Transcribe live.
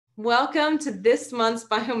Welcome to this month's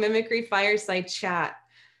Biomimicry Fireside Chat.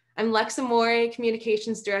 I'm Lexa Morey,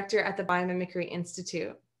 Communications Director at the Biomimicry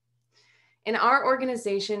Institute. In our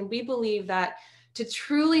organization, we believe that to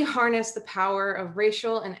truly harness the power of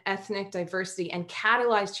racial and ethnic diversity and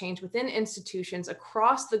catalyze change within institutions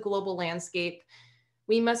across the global landscape,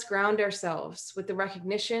 we must ground ourselves with the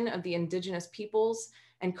recognition of the indigenous peoples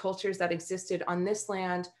and cultures that existed on this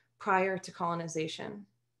land prior to colonization.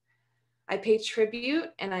 I pay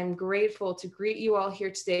tribute and I'm grateful to greet you all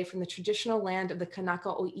here today from the traditional land of the Kanaka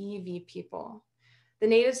Oiwi people. The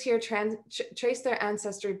natives here trace their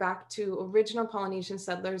ancestry back to original Polynesian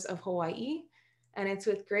settlers of Hawaii, and it's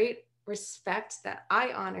with great respect that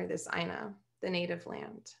I honor this Aina, the native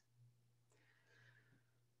land.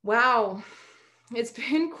 Wow, it's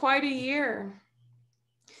been quite a year.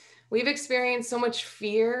 We've experienced so much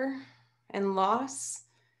fear and loss,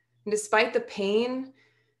 and despite the pain,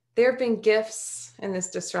 there have been gifts in this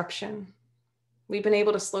disruption. We've been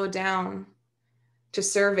able to slow down, to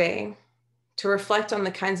survey, to reflect on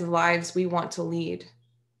the kinds of lives we want to lead.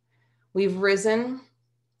 We've risen,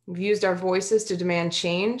 we've used our voices to demand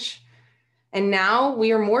change, and now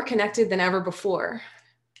we are more connected than ever before.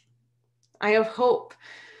 I have hope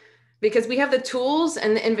because we have the tools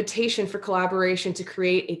and the invitation for collaboration to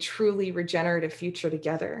create a truly regenerative future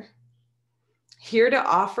together. Here to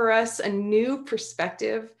offer us a new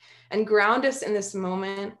perspective and ground us in this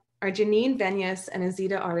moment are Janine, Benyus, and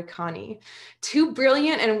Azita Ardakani, two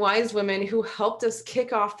brilliant and wise women who helped us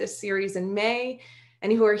kick off this series in May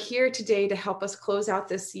and who are here today to help us close out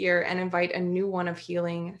this year and invite a new one of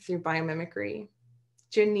healing through biomimicry.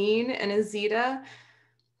 Janine and Azita,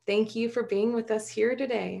 thank you for being with us here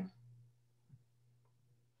today.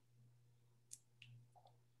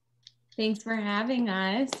 Thanks for having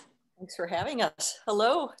us. Thanks for having us.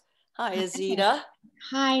 Hello. Hi, Azita.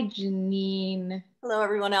 Hi, Janine. Hello,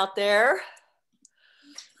 everyone out there.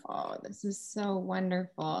 Oh, this is so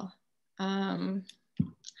wonderful. Hi.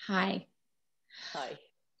 Hi.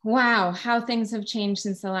 Wow, how things have changed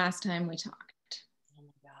since the last time we talked. Oh my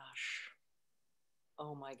gosh.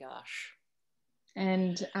 Oh my gosh.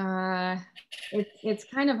 And it's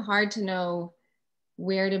kind of hard to know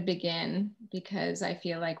where to begin because I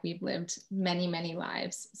feel like we've lived many, many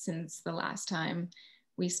lives since the last time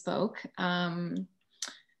we spoke. I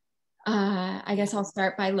guess I'll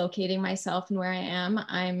start by locating myself and where I am.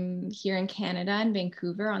 I'm here in Canada, in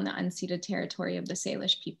Vancouver, on the unceded territory of the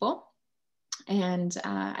Salish people. And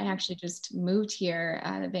I actually just moved here.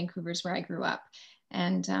 Vancouver's where I grew up.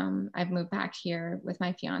 And I've moved back here with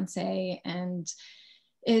my fiance, and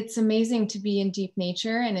it's amazing to be in deep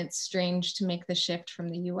nature, and it's strange to make the shift from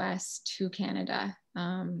the US to Canada.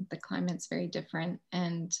 The climate's very different.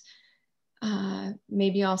 And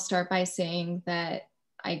maybe I'll start by saying that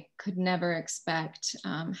I could never expect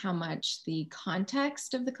how much the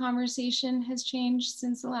context of the conversation has changed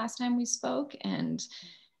since the last time we spoke, and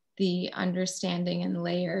the understanding and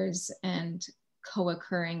layers and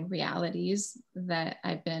co-occurring realities that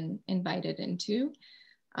I've been invited into.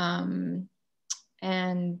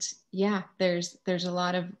 And yeah, there's a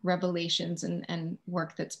lot of revelations and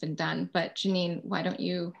work that's been done. But Janine, why don't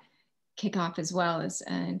you kick off as well as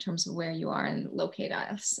in terms of where you are and locate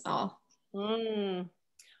us all?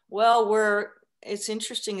 Well, it's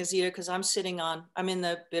interesting, Azita, because I'm in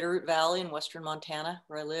the Bitterroot Valley in Western Montana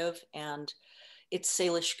where I live, and it's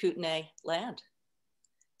Salish Kootenai land.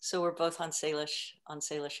 So we're both on Salish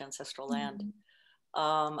ancestral land.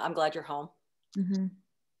 I'm glad you're home.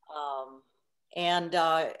 And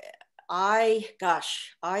I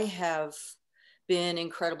have been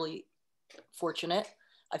incredibly fortunate.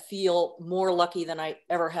 I feel more lucky than I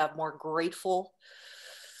ever have, more grateful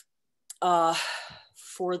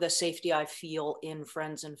for the safety I feel in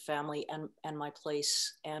friends and family and my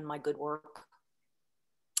place and my good work.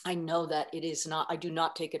 I know that I do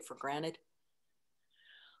not take it for granted.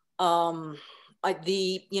 We've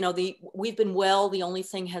been well. The only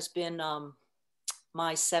thing has been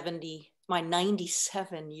my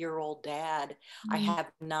 97-year-old dad. I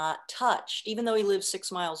have not touched, even though he lives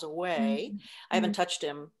 6 miles away. I haven't touched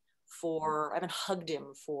him I haven't hugged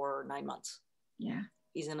him for 9 months. Yeah.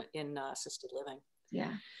 He's in assisted living.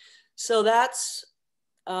 Yeah. So that's,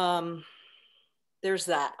 there's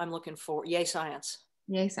that. I'm looking forward. Yay, science.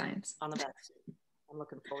 Yay, science. On the vaccine. I'm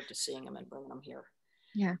looking forward to seeing him and bringing him here.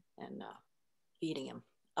 Yeah. And feeding him.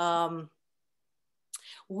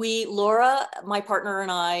 Laura, my partner,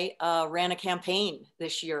 and I ran a campaign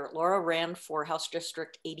this year. Laura ran for House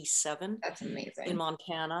District 87. That's amazing. In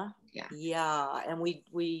Montana. Yeah. Yeah. And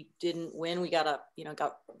we didn't win. We got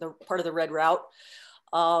the part of the red route.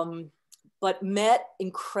 but met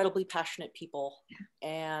incredibly passionate people,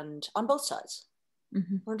 and on both sides.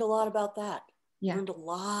 Learned a lot about that. Learned a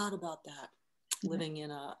lot about that living in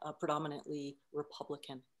a predominantly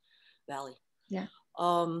Republican valley.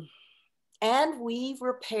 And we've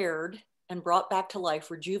repaired and brought back to life,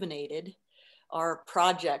 rejuvenated our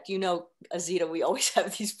project. You know, Azita, we always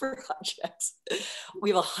have these projects. We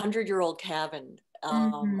have a 100-year-old cabin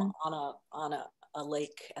on a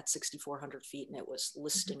lake at 6,400 feet, and it was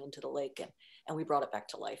listing into the lake, and we brought it back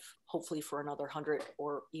to life, hopefully for another 100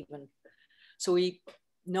 or even. So we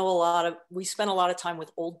spent a lot of time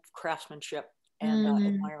with old craftsmanship and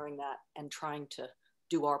admiring that and trying to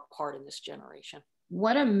do our part in this generation.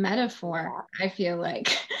 What a metaphor, I feel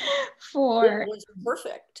like, for it was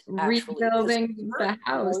perfect, actually, rebuilding the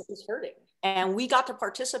house. It was hurting. And we got to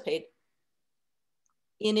participate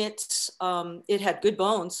in its, it had good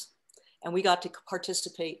bones, and we got to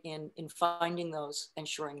participate in finding those and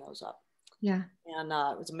shoring those up. Yeah. And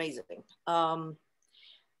it was amazing.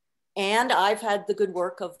 And I've had the good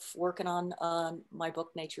work of working on my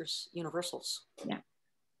book, Nature's Universals. Yeah.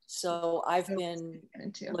 So I've been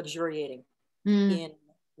luxuriating in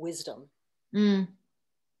wisdom,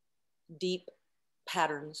 deep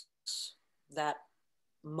patterns that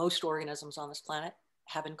most organisms on this planet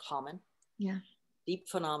have in common. Yeah. Deep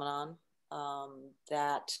phenomenon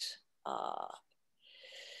that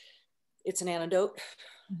it's an antidote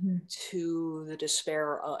to the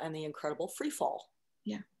despair and the incredible free fall.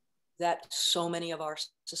 Yeah. That so many of our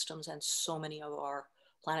systems and so many of our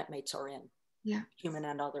planet mates are in. Yeah. Human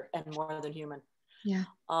and other, and more than human. Yeah.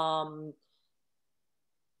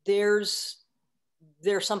 There's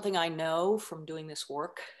something I know from doing this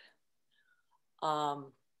work,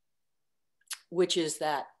 which is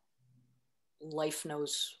that life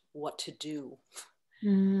knows what to do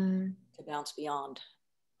to bounce beyond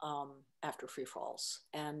after free falls,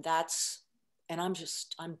 and I'm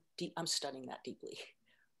studying that deeply.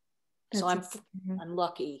 So I'm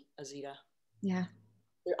lucky, Azita. Yeah.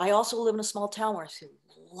 I also live in a small town where I see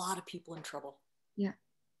a lot of people in trouble. Yeah.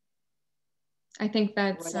 I think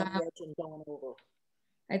that's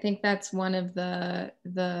one of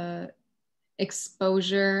the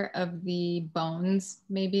exposure of the bones,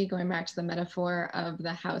 maybe going back to the metaphor of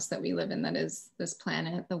the house that we live in, that is this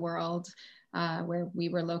planet, the world, where we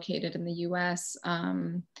were located in the US,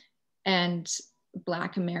 and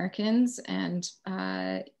Black Americans, and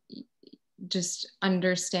just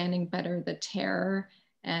understanding better the terror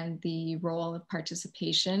and the role of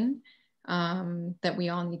participation that we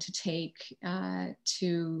all need to take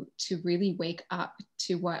to really wake up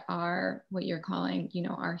to what you're calling,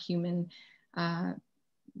 our human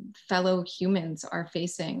fellow humans are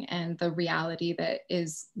facing, and the reality that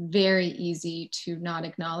is very easy to not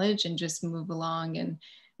acknowledge and just move along. And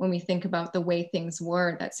when we think about the way things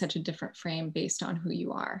were, that's such a different frame based on who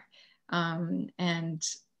you are. And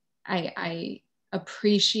I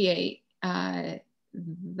appreciate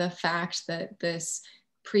the fact that this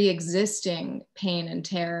pre-existing pain and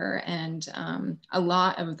terror and a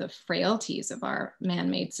lot of the frailties of our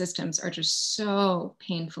man-made systems are just so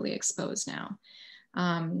painfully exposed now.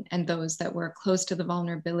 And those that were close to the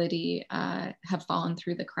vulnerability have fallen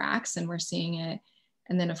through the cracks, and we're seeing it.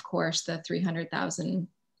 And then, of course, the 300,000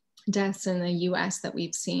 deaths in the US that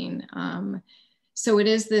we've seen. So it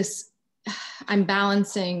is this, I'm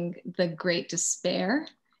balancing the great despair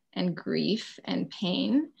and grief and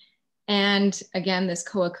pain. And again, this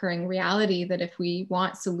co-occurring reality that if we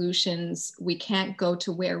want solutions, we can't go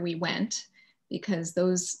to where we went, because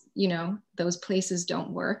those places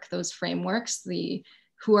don't work, those frameworks,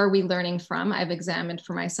 who are we learning from? I've examined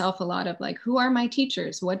for myself a lot of who are my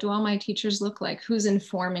teachers? What do all my teachers look like? Who's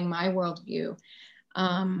informing my worldview?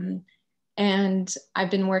 And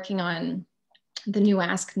I've been working on the new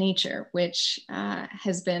Ask Nature, which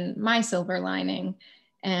has been my silver lining.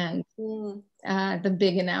 And the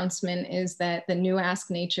big announcement is that the new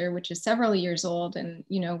Ask Nature, which is several years old and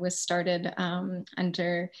was started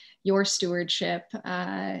under your stewardship,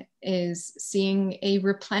 is seeing a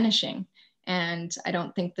replenishing. And I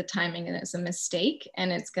don't think the timing is a mistake,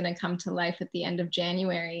 and it's going to come to life at the end of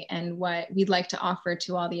January. And what we'd like to offer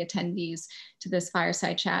to all the attendees to this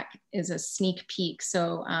fireside chat is a sneak peek.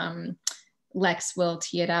 So Lex will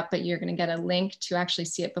tee it up, but you're going to get a link to actually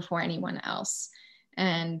see it before anyone else.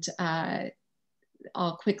 And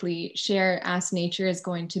I'll quickly share, Ask Nature is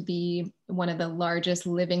going to be one of the largest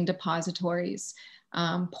living depositories,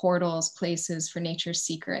 portals, places for nature's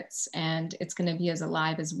secrets. And it's going to be as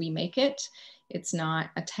alive as we make it. It's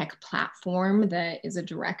not a tech platform that is a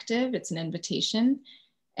directive, it's an invitation.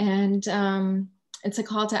 And it's a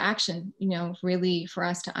call to action, really, for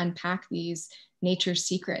us to unpack these nature's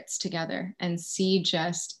secrets together and see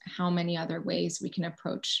just how many other ways we can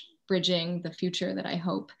approach bridging the future that I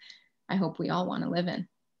hope we all want to live in.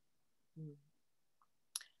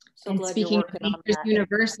 So and glad speaking you're of working on nature's that.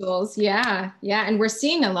 universals, yeah, and we're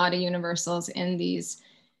seeing a lot of universals in these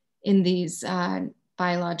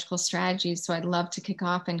biological strategies. So I'd love to kick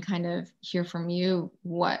off and kind of hear from you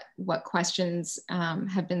what questions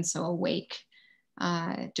have been so awake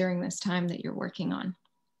during this time that you're working on.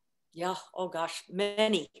 Yeah, oh gosh,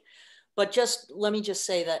 many. But just let me just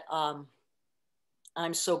say that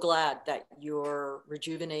I'm so glad that you're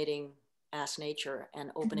rejuvenating Ask Nature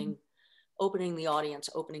and opening the audience,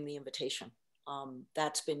 opening the invitation.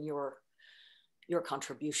 That's been your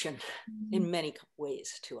contribution in many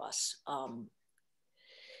ways to us.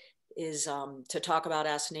 Is to talk about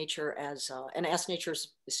Ask Nature as, and Ask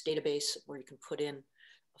Nature's this database where you can put in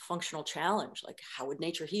a functional challenge, like how would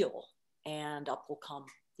nature heal? And up will come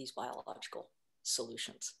these biological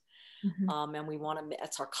solutions. And we want to,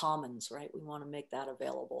 that's our commons, right? We want to make that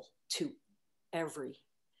available to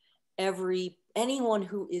anyone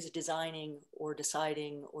who is designing or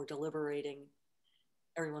deciding or deliberating.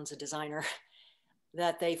 Everyone's a designer.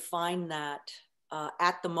 That they find that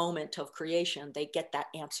at the moment of creation, they get that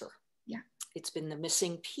answer. Yeah, it's been the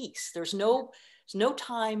missing piece. There's no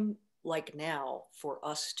time like now for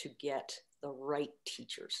us to get the right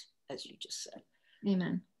teachers, as you just said.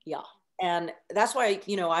 Amen. Yeah, and that's why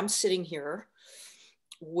I'm sitting here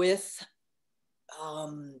with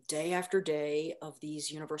day after day of these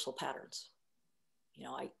universal patterns.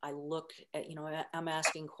 I look at, I'm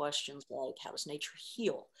asking questions like, how does nature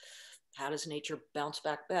heal? How does nature bounce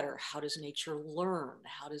back better? How does nature learn?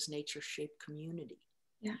 How does nature shape community?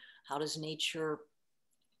 Yeah. How does nature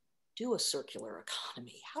do a circular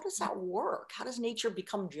economy? How does that work? How does nature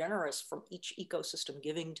become generous from each ecosystem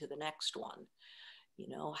giving to the next one?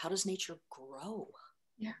 How does nature grow?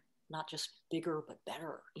 Yeah. Not just bigger, but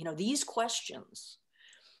better. These questions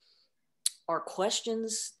are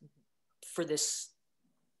questions for this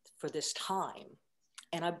time.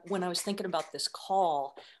 And when I was thinking about this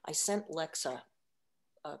call, I sent Lexa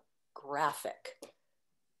a graphic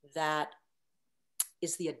that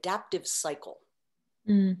is the adaptive cycle.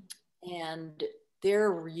 And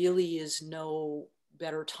there really is no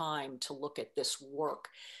better time to look at this work.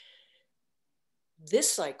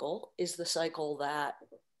 This cycle is the cycle that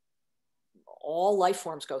all life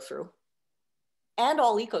forms go through and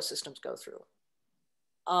all ecosystems go through.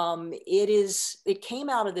 It came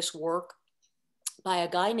out of this work by a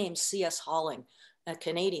guy named C.S. Halling, a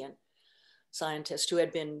Canadian scientist who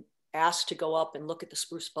had been asked to go up and look at the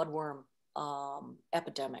spruce budworm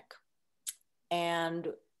epidemic. And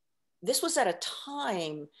this was at a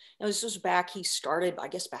time, this was he started, I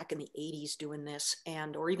guess, back in the 80s doing this,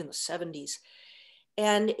 or even the 70s.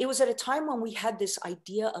 And it was at a time when we had this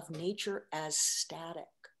idea of nature as static,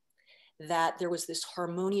 that there was this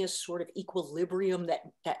harmonious sort of equilibrium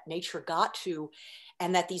that nature got to,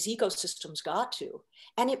 and that these ecosystems got to.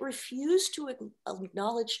 And it refused to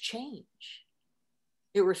acknowledge change.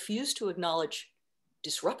 It refused to acknowledge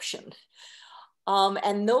disruption.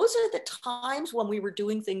 And those are the times when we were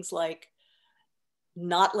doing things like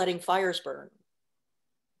not letting fires burn,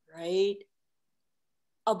 right?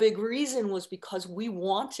 A big reason was because we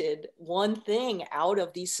wanted one thing out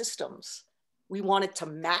of these systems. We wanted to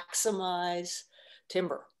maximize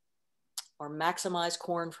timber or maximize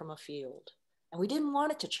corn from a field. And we didn't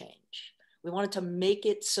want it to change. We wanted to make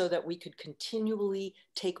it so that we could continually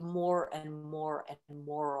take more and more and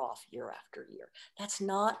more off year after year. That's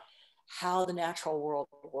not how the natural world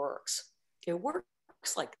works. It works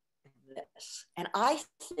like this. And I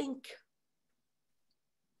think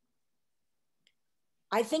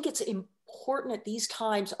it's important at these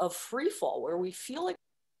times of free fall, where we feel like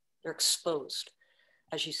they're exposed,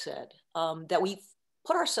 as you said, that we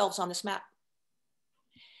put ourselves on this map.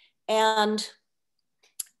 And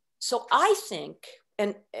so I think,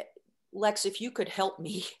 and Lex, if you could help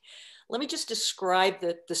me, let me just describe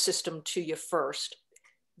the system to you first.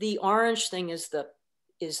 The orange thing is the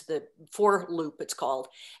for loop, it's called.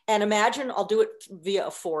 And imagine, I'll do it via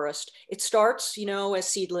a forest. It starts, as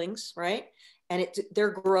seedlings, right? And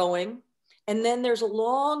they're growing. And then there's a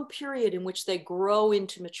long period in which they grow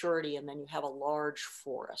into maturity, and then you have a large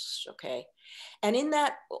forest, okay? And in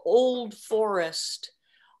that old forest,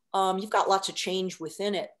 you've got lots of change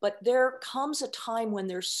within it, but there comes a time when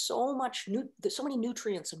there's so many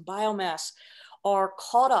nutrients and biomass are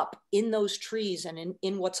caught up in those trees and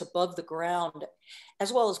in what's above the ground,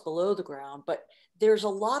 as well as below the ground. But there's a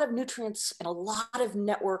lot of nutrients and a lot of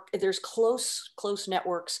there's close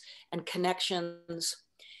networks and connections.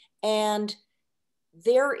 And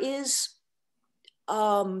there is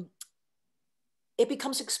it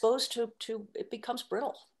becomes exposed it becomes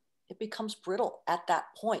brittle. It becomes brittle at that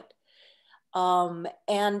point.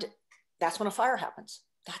 And that's when a fire happens.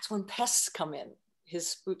 That's when pests come in, his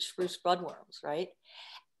spruce budworms, right?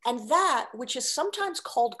 And that, which is sometimes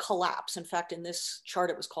called collapse. In fact, in this chart,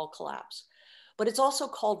 it was called collapse, but it's also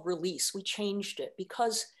called release. We changed it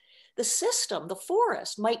because the system, the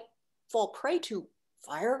forest, might fall prey to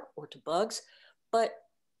fire or to bugs, but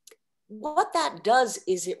what that does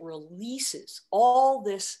is it releases all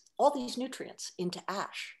these nutrients into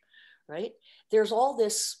ash, right? There's all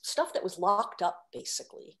this stuff that was locked up,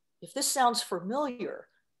 basically. If this sounds familiar,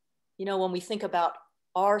 you know, when we think about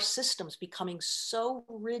our systems becoming so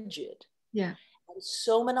rigid, yeah, and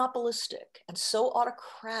so monopolistic and so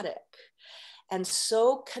autocratic and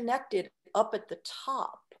so connected up at the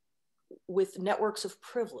top with networks of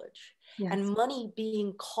privilege, yes, and money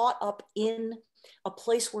being caught up in a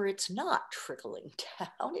place where it's not trickling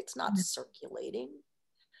down, it's not circulating.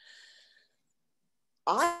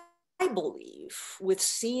 I believe with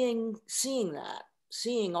seeing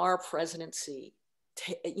our presidency,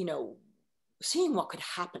 you know, seeing what could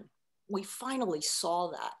happen, we finally saw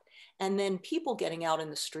that. And then people getting out in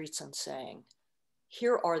the streets and saying,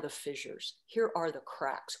 here are the fissures, here are the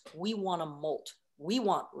cracks. We want to molt, we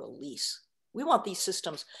want release. We want these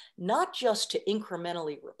systems not just to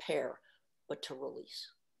incrementally repair, but to release.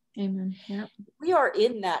 Amen. Yeah. We are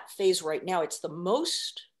in that phase right now. It's the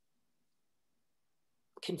most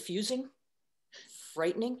confusing,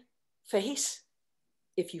 frightening phase.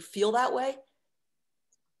 If you feel that way,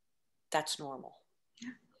 that's normal. Yeah.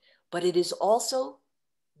 But it is also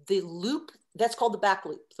the loop that's called the back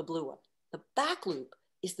loop, the blue one. The back loop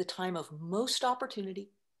is the time of most opportunity.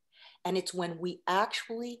 And it's when we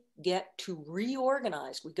actually get to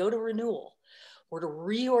reorganize. We go to renewal or to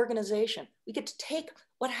reorganization. We get to take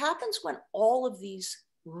what happens when all of these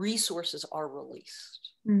resources are released.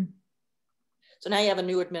 Mm. So now you have a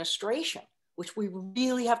new administration, which we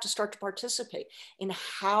really have to start to participate in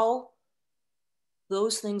how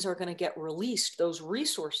those things are going to get released, those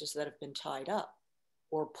resources that have been tied up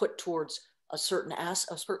or put towards a certain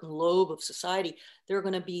lobe of society. They're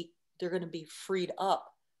going to be freed up.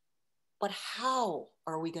 But how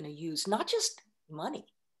are we going to use not just money,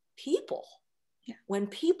 people? Yeah. When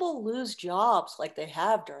people lose jobs like they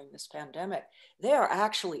have during this pandemic, they are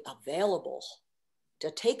actually available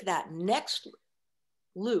to take that next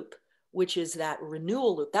loop, which is that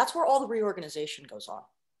renewal loop. That's where all the reorganization goes on.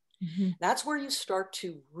 Mm-hmm. That's where you start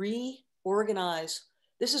to reorganize.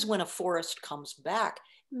 This is when a forest comes back.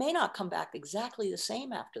 It may not come back exactly the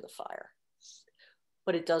same after the fire,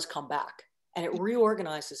 but it does come back. And it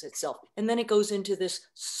reorganizes itself. And then it goes into this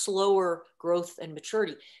slower growth and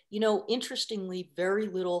maturity. You know, interestingly, very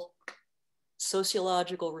little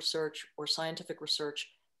sociological research or scientific research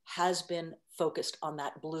has been focused on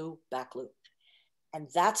that blue back loop. And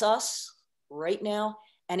that's us right now.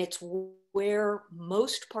 And it's where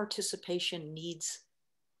most participation needs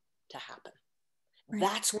to happen. Right.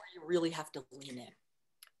 That's where you really have to lean in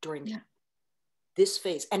during this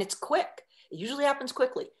phase. And it's quick. It usually happens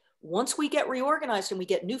quickly. Once we get reorganized and we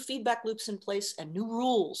get new feedback loops in place and new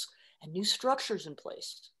rules and new structures in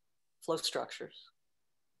place, flow structures,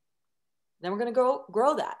 then we're going to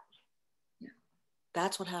grow that. Yeah.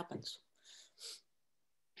 That's what happens.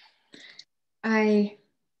 I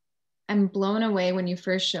am blown away when you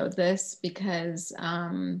first showed this because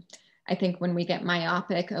I think when we get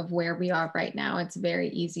myopic of where we are right now, it's very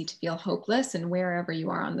easy to feel hopeless. And wherever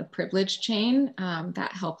you are on the privilege chain,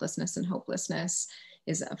 that helplessness and hopelessness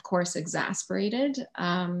is of course exasperated.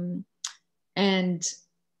 And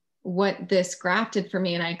what this graph did for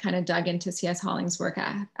me, and I kind of dug into C.S. Holling's work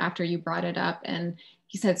after you brought it up, and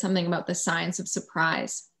he said something about the science of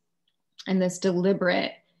surprise and this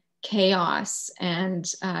deliberate chaos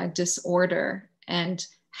and disorder, and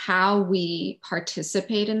how we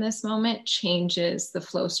participate in this moment changes the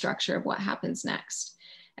flow structure of what happens next.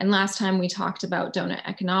 And last time we talked about donut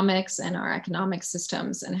economics and our economic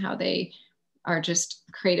systems and how they are just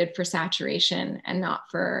created for saturation and not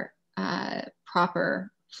for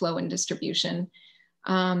proper flow and distribution.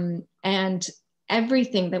 And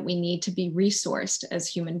everything that we need to be resourced as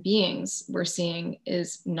human beings, we're seeing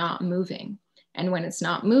is not moving. And when it's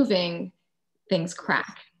not moving, things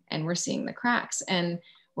crack, and we're seeing the cracks. And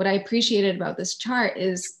what I appreciated about this chart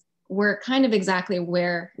is we're kind of exactly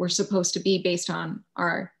where we're supposed to be based on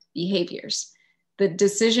our behaviors. The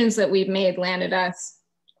decisions that we've made landed us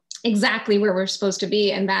exactly where we're supposed to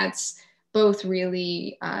be. And that's both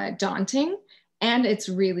really daunting. And it's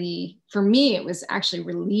really, for me, it was actually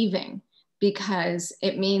relieving because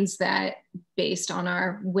it means that based on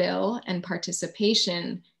our will and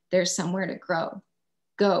participation, there's somewhere to grow.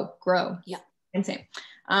 Yeah. And say.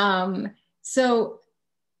 So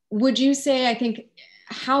would you say, I think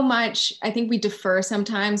we defer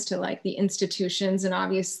sometimes to like the institutions, and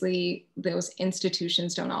obviously those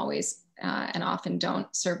institutions don't always and often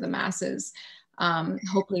don't serve the masses.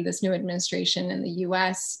 Hopefully this new administration in the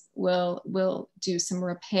US will do some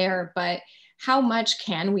repair, but how much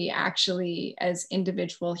can we actually as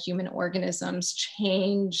individual human organisms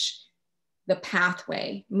change the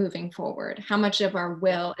pathway moving forward? How much of our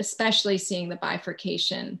will, especially seeing the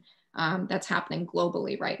bifurcation that's happening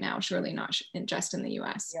globally right now, surely not just in the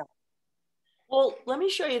US. Yeah. Well, let me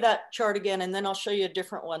show you that chart again, and then I'll show you a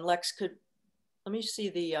different one. Lex, let me see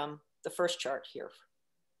the first chart here.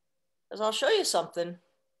 Because I'll show you something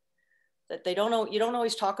that you don't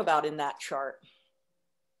always talk about in that chart.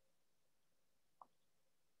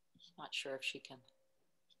 Not sure if she can.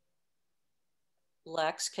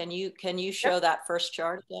 Lex, can you show that first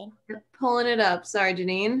chart again? You're pulling it up. Sorry,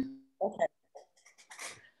 Janine. Okay.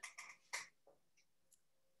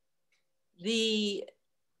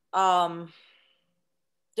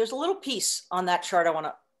 There's a little piece on that chart I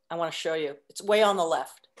want to show you. It's way on the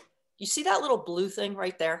left. You see that little blue thing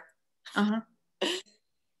right there? Uh-huh.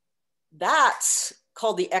 That's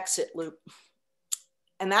called the exit loop.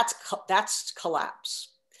 And that's collapse.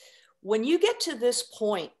 When you get to this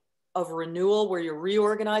point of renewal where you're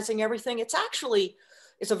reorganizing everything, it's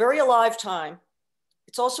a very alive time.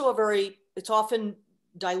 It's also it's often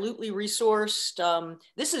dilutely resourced.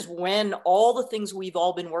 This is when all the things we've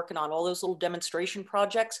all been working on, all those little demonstration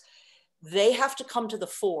projects, they have to come to the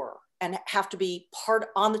fore and have to be part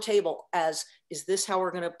on the table as, is this how we're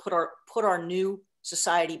going to put our new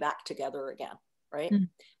society back together again, right? Mm.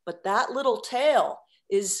 But that little tail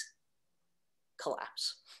is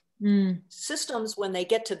collapse. Mm. Systems, when they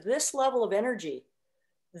get to this level of energy,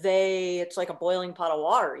 it's like a boiling pot of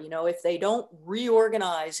water. You know, if they don't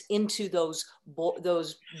reorganize into those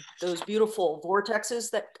beautiful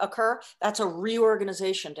vortexes that occur, that's a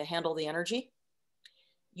reorganization to handle the energy.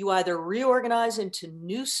 You either reorganize into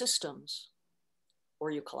new systems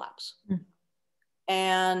or you collapse. Mm.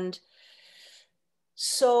 And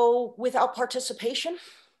so without participation,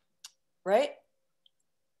 right?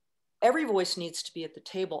 Every voice needs to be at the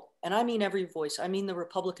table. And I mean every voice. I mean the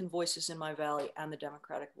Republican voices in my valley and the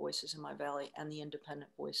Democratic voices in my valley and the independent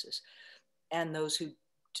voices and those who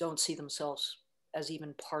don't see themselves as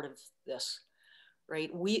even part of this, right?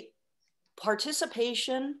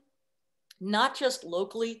 Participation, not just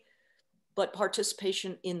locally, but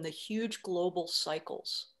participation in the huge global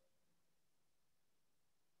cycles.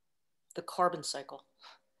 The carbon cycle.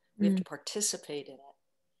 We have to participate in it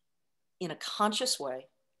in a conscious way,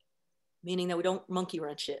 meaning that we don't monkey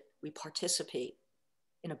wrench it. We participate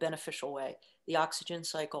in a beneficial way. The oxygen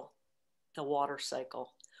cycle, the water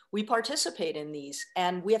cycle. We participate in these,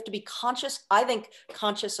 and we have to be conscious, I think,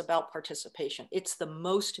 conscious about participation. It's the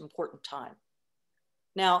most important time.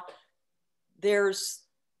 Now, there's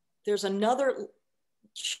another,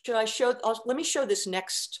 let me show this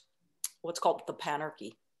next, what's called the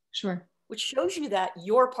panarchy. Sure. Which shows you that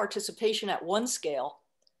your participation at one scale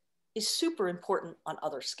is super important on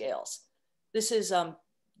other scales. This is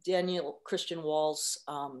Daniel Christian Wall's,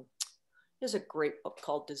 there's a great book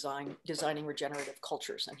called Designing Regenerative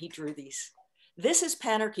Cultures, and he drew these. This is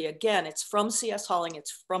panarchy. Again, it's from C.S. Holling.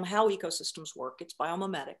 It's from How Ecosystems Work. It's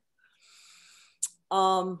biomimetic.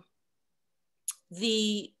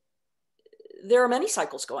 There are many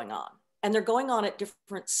cycles going on, and they're going on at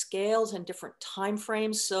different scales and different time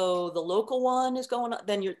frames. So the local one is going on,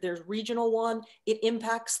 then there's regional one, it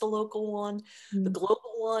impacts the local one, the global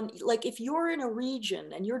one. Like if you're in a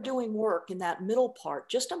region and you're doing work in that middle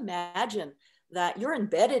part, just imagine that you're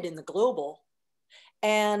embedded in the global,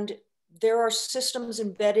 and there are systems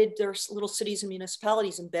embedded, there's little cities and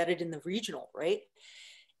municipalities embedded in the regional, right?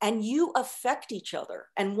 And you affect each other.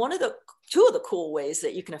 And two of the cool ways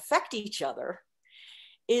that you can affect each other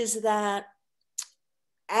is that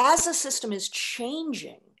as a system is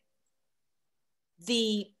changing,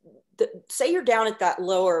 say you're down at that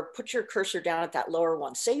lower, put your cursor down at that lower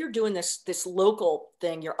one. Say you're doing this local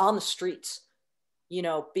thing, you're on the streets, you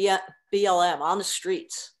know, BLM on the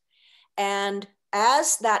streets. And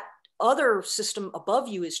as that other system above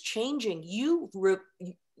you is changing,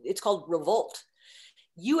 it's called revolt.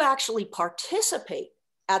 You actually participate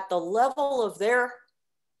at the level of their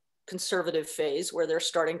conservative phase where they're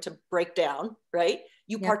starting to break down, right?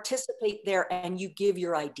 You participate there and you give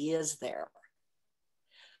your ideas there.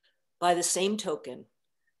 By the same token,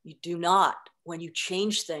 you do not when you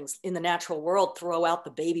change things in the natural world, throw out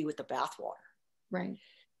the baby with the bathwater. Right.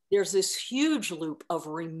 There's this huge loop of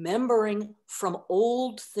remembering from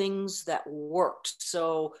old things that worked.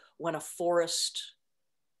 So when a forest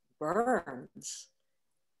burns,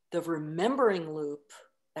 the remembering loop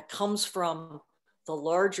that comes from the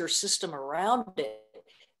larger system around it,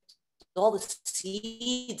 all the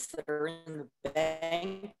seeds that are in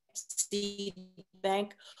the seed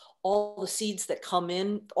bank, all the seeds that come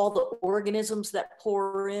in, all the organisms that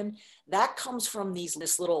pour in, that comes from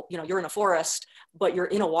this little, you're in a forest, but you're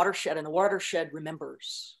in a watershed, and the watershed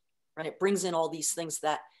remembers, right? It brings in all these things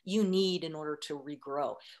that you need in order to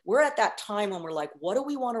regrow. We're at that time when we're like, what do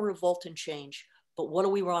we want to revolt and change? But what do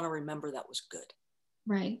we want to remember that was good?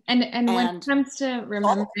 Right. And when it comes to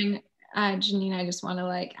remembering, Janine, I just want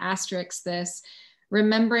to asterisk this,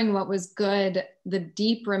 remembering what was good, the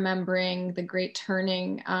deep remembering, the great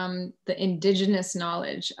turning, the indigenous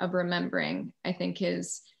knowledge of remembering, I think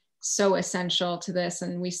is so essential to this.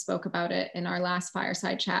 And we spoke about it in our last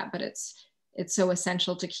fireside chat, but it's so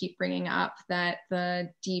essential to keep bringing up, that the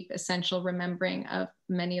deep essential remembering of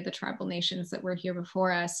many of the tribal nations that were here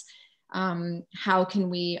before us. How can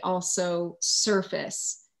we also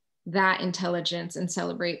surface that intelligence and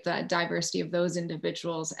celebrate the diversity of those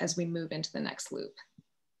individuals as we move into the next loop?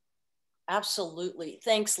 Absolutely.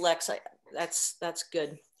 Thanks, Lex. That's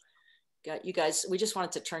good. Got you guys. We just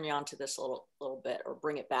wanted to turn you on to this a little bit, or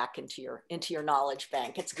bring it back into your knowledge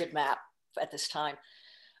bank. It's a good map at this time.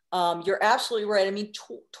 You're absolutely right. I mean,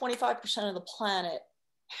 25% of the planet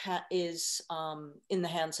is in the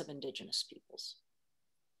hands of indigenous peoples.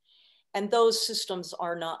 And those systems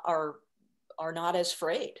are not as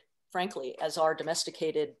frayed, frankly, as our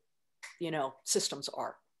domesticated, systems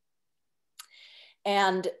are.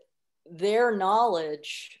 And their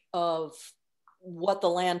knowledge of what the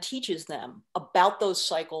land teaches them about those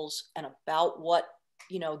cycles and about what,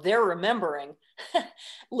 they're remembering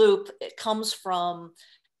loop, it comes from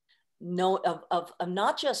of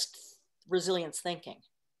not just resilience thinking,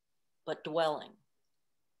 but dwelling.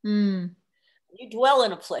 You dwell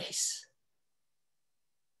in a place,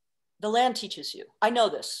 the land teaches you. I know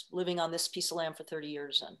this, living on this piece of land for 30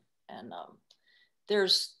 years, and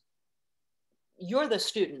you're the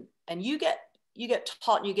student, and you get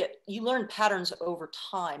taught, and you learn patterns over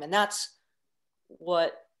time, and that's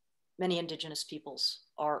what many indigenous peoples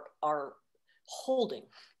are holding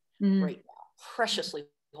right now, preciously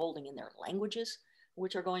holding in their languages,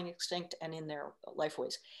 which are going extinct, and in their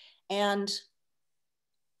lifeways. And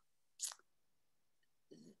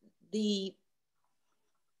the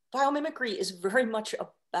biomimicry is very much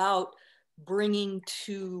about bringing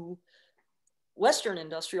to Western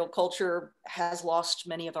industrial culture has lost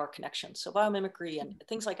many of our connections. So biomimicry and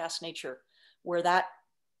things like Ask Nature, where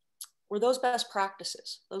those best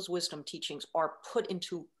practices, those wisdom teachings are put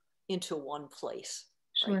into one place,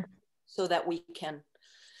 sure, right? So that we can,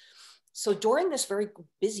 so during this very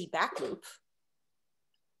busy back loop,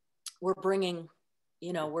 we're bringing,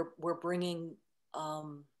 we're bringing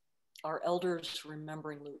our elders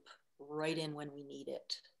remembering loop right in when we need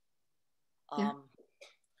it. Yeah.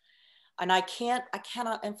 And I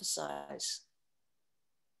cannot emphasize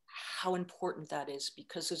how important that is,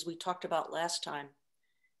 because as we talked about last time,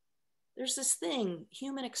 there's this thing,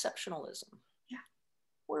 human exceptionalism,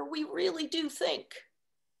 where we really do think,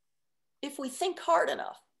 if we think hard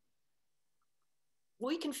enough,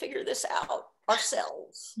 we can figure this out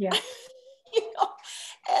ourselves. Yeah.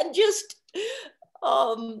 And just,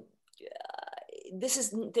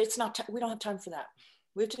 we don't have time for that.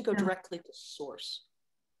 We have to go directly to source.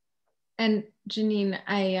 And Janine,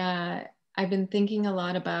 I've been thinking a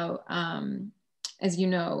lot about, as you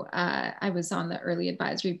know, I was on the early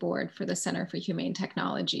advisory board for the Center for Humane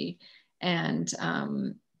Technology. And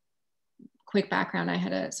quick background, I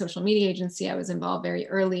had a social media agency. I was involved very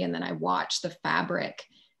early, and then I watched the fabric.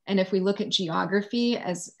 And if we look at geography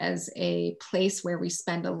as a place where we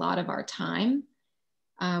spend a lot of our time,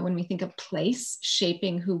 when we think of place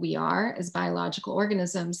shaping who we are as biological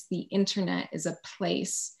organisms, the internet is a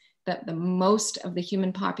place that the most of the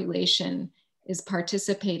human population is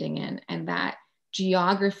participating in, and that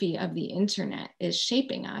geography of the internet is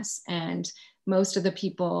shaping us. And most of the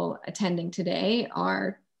people attending today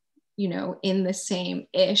are, in the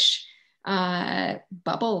same-ish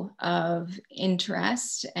bubble of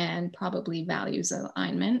interest and probably values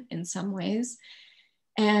alignment in some ways.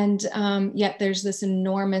 And yet there's this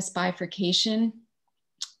enormous bifurcation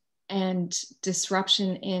and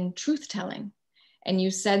disruption in truth-telling. And you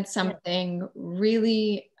said something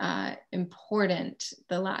really important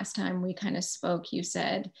the last time we kind of spoke. You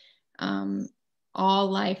said, all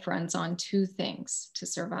life runs on two things to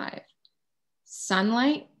survive: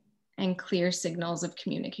 sunlight, and clear signals of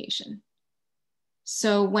communication.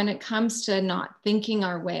 So when it comes to not thinking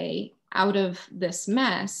our way out of this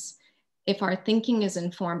mess, if our thinking is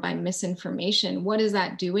informed by misinformation, what is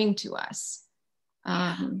that doing to us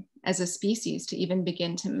as a species to even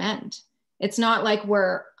begin to mend? It's not like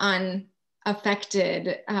we're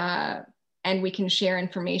unaffected and we can share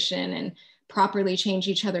information and properly change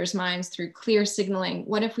each other's minds through clear signaling.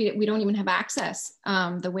 What if we don't even have access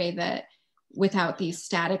the way that without these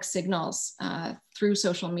static signals through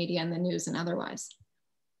social media and the news and otherwise?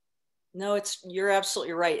 No, you're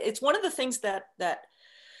absolutely right. It's one of the things that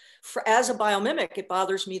as a biomimic, it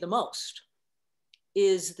bothers me the most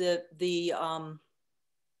is the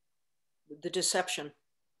deception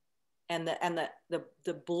and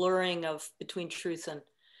the blurring of between truth and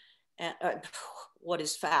what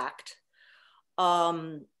is fact.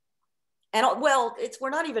 And well, we're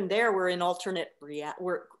not even there. We're in alternate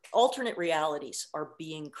realities are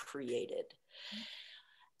being created,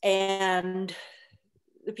 and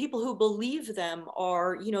the people who believe them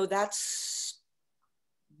are, you know, that's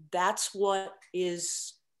what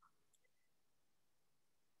is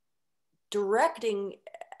directing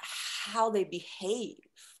how they behave.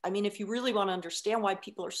 I mean, if you really want to understand why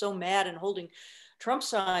people are so mad and holding Trump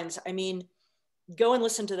signs, I mean, go and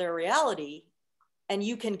listen to their reality and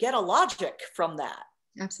you can get a logic from that.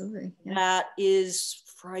 Absolutely. Yeah. That is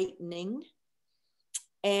frightening.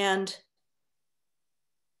 And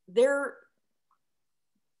there's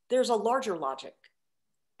a larger logic.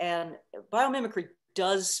 And biomimicry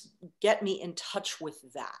does get me in touch with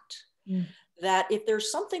that. Mm. That if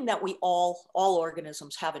there's something that we all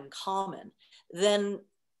organisms have in common, then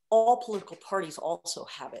all political parties also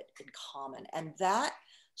have it in common. And that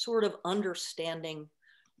sort of understanding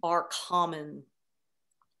our common,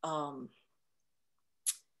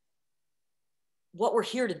 what we're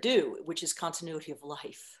here to do, which is continuity of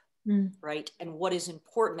life, right? And what is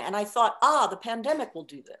important. And I thought, the pandemic will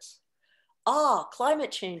do this.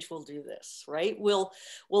 Climate change will do this, right? We'll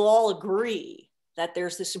all agree that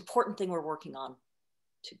there's this important thing we're working on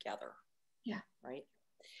together. Yeah. Right.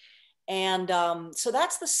 And so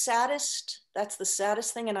that's the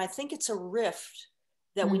saddest thing. And I think it's a rift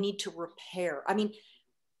that we need to repair. I mean,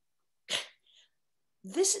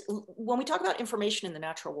 when we talk about information in the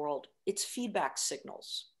natural world, it's feedback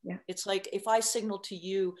signals. Yeah. It's like if I signal to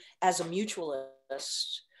you as a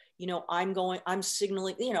mutualist, you know, I'm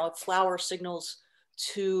signaling, you know, a flower signals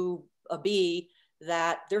to a bee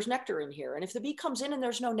that there's nectar in here. And if the bee comes in and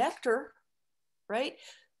there's no nectar, right,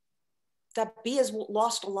 that bee has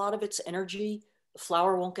lost a lot of its energy. The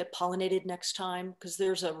flower won't get pollinated next time because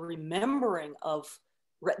there's a remembering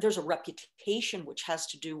there's a reputation which has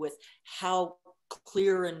to do with how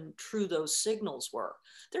clear and true those signals were.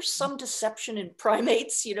 There's some deception in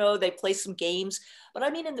primates, you know, they play some games, but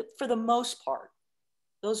I mean, for the most part,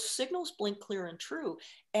 those signals blink clear and true.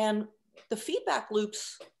 And the feedback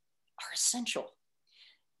loops are essential.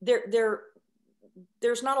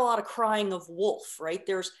 There's not a lot of crying of wolf, right?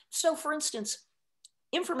 So for instance,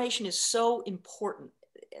 information is so important.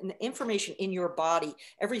 And the information in your body,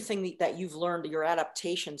 everything that you've learned, your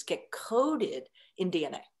adaptations get coded in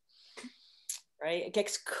DNA, right? It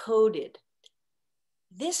gets coded.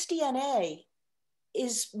 This DNA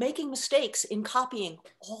is making mistakes in copying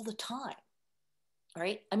all the time,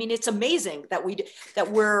 right? I mean, it's amazing that we're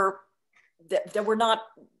not,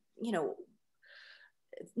 you know,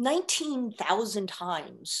 19,000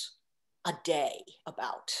 times a day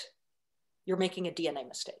about you're making a DNA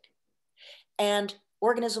mistake. And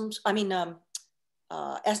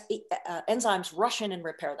enzymes rush in and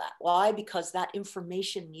repair that. Why? Because that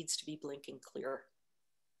information needs to be blinking clear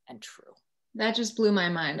and true. That just blew my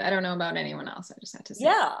mind. I don't know about anyone else. I just had to say.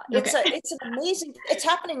 Yeah, okay. It's an amazing, it's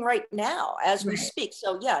happening right now as we speak.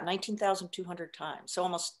 So yeah, 19,200 times, so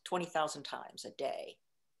almost 20,000 times a day.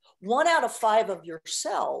 1 out of 5 of your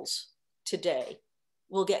cells today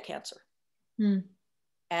will get cancer.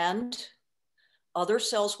 And other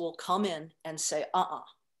cells will come in and say,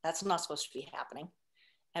 that's not supposed to be happening,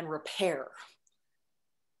 and repair,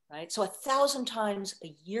 right? So 1,000 times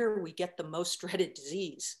a year, we get the most dreaded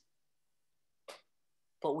disease,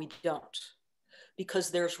 but we don't,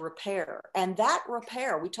 because there's repair. And that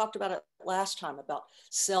repair, we talked about it last time about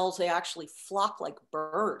cells, they actually flock like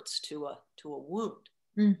birds to a wound.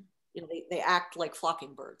 You know, they act like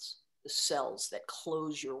flocking birds, the cells that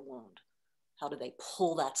close your wound. How do they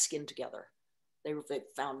pull that skin together? They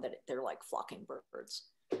found that they're like flocking birds.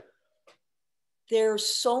 There's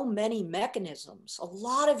so many mechanisms. A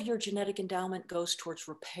lot of your genetic endowment goes towards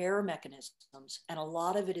repair mechanisms, and a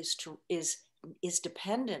lot of it is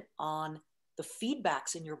dependent on the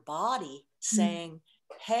feedbacks in your body saying,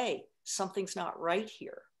 hey, something's not right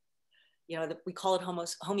here. You know, we call it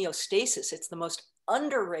homeostasis. It's the most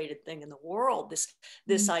underrated thing in the world.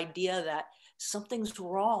 This idea that something's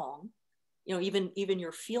wrong. You know, even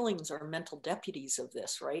your feelings are mental deputies of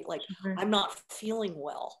this, right? Like, I'm not feeling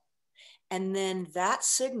well. And then that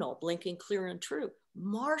signal, blinking clear and true,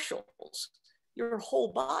 marshals your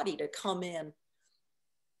whole body to come in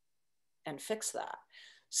and fix that.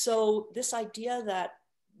 So this idea that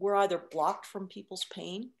we're either blocked from people's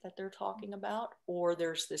pain that they're talking about, or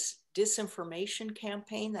there's this disinformation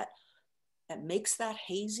campaign that makes that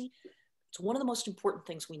hazy. It's one of the most important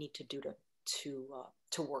things we need to do to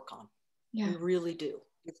work on. Yeah. We really do.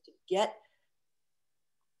 It's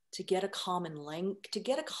to get a common language, to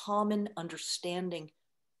get a common understanding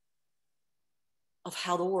of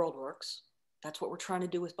how the world works. That's what we're trying to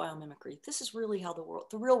do with biomimicry. This is really how the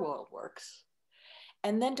real world works.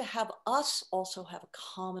 And then to have us also have a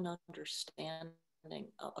common understanding,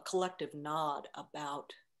 a collective nod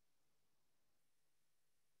about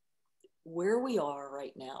where we are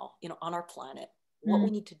right now, you know, on our planet, what we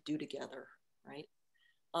need to do together, right?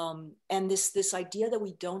 And this idea that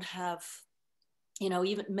we don't have, you know,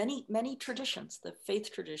 even many traditions, the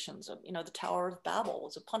faith traditions of, you know, the Tower of Babel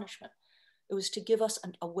was a punishment. It was to give us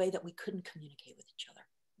a way that we couldn't communicate with each other,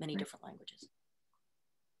 many different languages.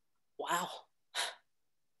 Wow.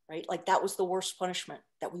 Right? Like that was the worst punishment,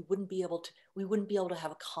 that we wouldn't be able to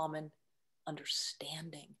have a common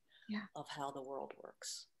understanding of how the world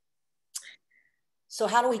works. So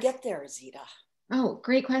how do we get there, Azita? Oh,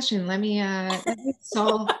 great question. Let me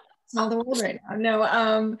solve the world right now.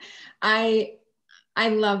 No, I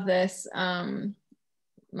love this.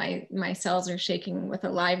 My cells are shaking with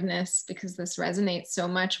aliveness because this resonates so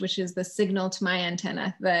much, which is the signal to my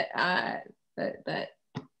antenna that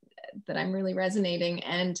I'm really resonating.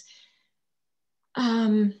 And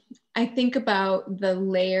I think about the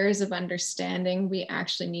layers of understanding we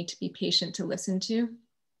actually need to be patient to listen to,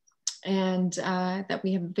 and that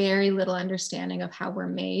we have very little understanding of how we're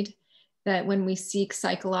made, that when we seek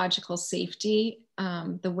psychological safety,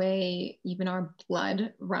 the way even our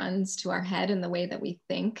blood runs to our head and the way that we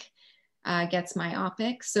think gets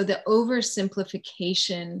myopic. So the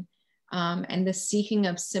oversimplification and the seeking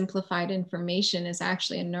of simplified information is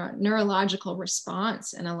actually a neurological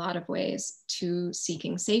response in a lot of ways to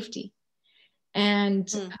seeking safety. And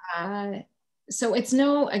so it's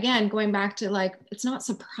again, going back to like, it's not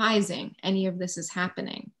surprising any of this is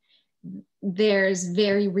happening. There's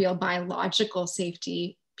very real biological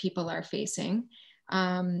safety people are facing.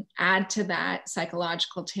 Add to that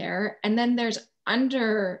psychological terror. And then there's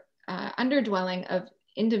underdwelling of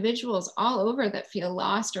individuals all over that feel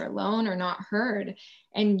lost or alone or not heard.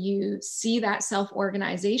 And you see that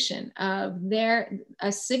self-organization of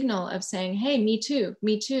a signal of saying, hey, me too,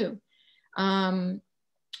 on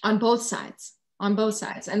both sides.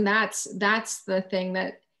 And that's the thing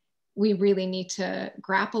that we really need to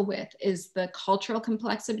grapple with, is the cultural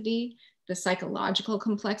complexity, the psychological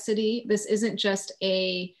complexity. This isn't just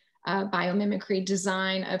a biomimicry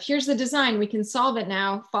design of here's the design, we can solve it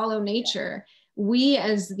now, follow nature. We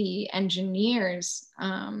as the engineers,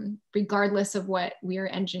 regardless of what we are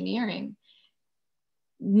engineering,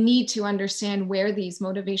 need to understand where these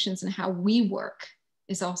motivations and how we work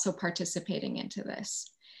is also participating into this.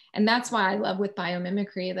 And that's why I love with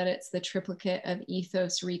biomimicry that it's the triplicate of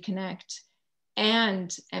ethos, reconnect,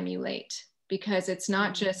 and emulate, because it's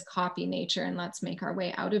not just copy nature and let's make our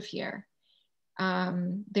way out of here.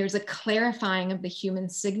 There's a clarifying of the human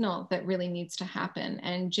signal that really needs to happen.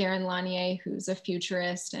 And Jaron Lanier, who's a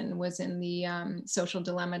futurist and was in the Social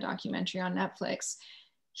Dilemma documentary on Netflix,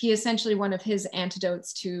 he essentially, one of his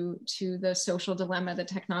antidotes to the social dilemma, the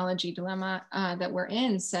technology dilemma that we're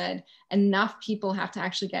in, said enough people have to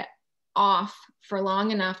actually get off for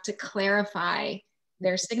long enough to clarify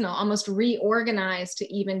their signal, almost reorganize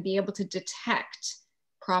to even be able to detect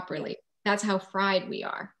properly. That's how fried we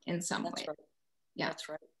are in some way. Right. Yeah, that's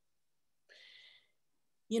right.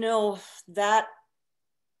 You know, that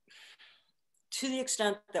to the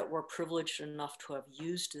extent that we're privileged enough to have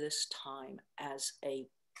used this time as a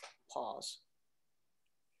pause,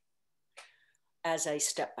 as a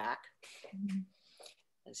step back,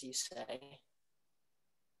 as you say,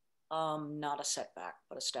 not a setback,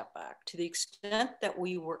 but a step back. To the extent that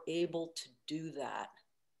we were able to do that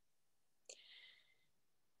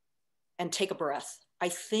and take a breath, I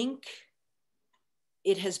think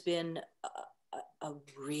it has been a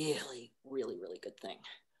really, really, really good thing,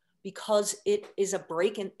 because it is a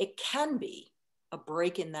break in, it can be a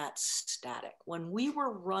break in that static. When we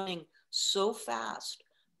were running so fast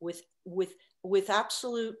with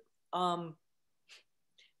absolute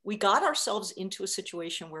We got ourselves into a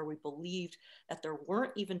situation where we believed that there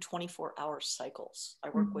weren't even 24-hour cycles. I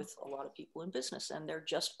work with a lot of people in business, and they're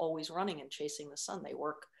just always running and chasing the sun. They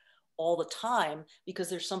work all the time because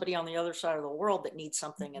there's somebody on the other side of the world that needs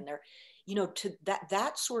something, and they're, you know, to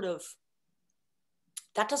that sort of,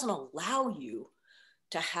 that doesn't allow you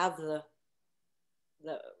to have the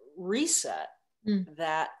reset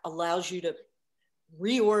that allows you to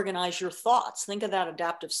reorganize your thoughts. Think of that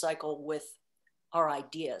adaptive cycle with our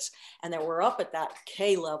ideas, and that we're up at that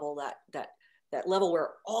K level, that level where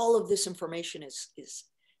all of this information is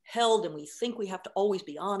held, and we think we have to always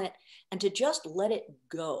be on it, and to just let it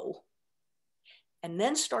go and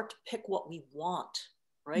then start to pick what we want,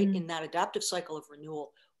 right? In that adaptive cycle of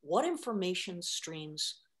renewal, what information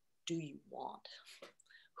streams do you want?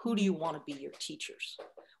 Who do you want to be your teachers?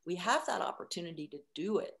 We have that opportunity to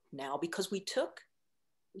do it now because we took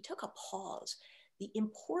a pause. The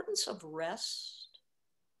importance of rest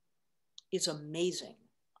is amazing.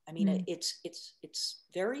 I mean, it's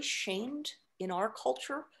very shamed in our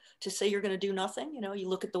culture to say you're going to do nothing. You know, you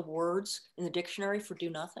look at the words in the dictionary for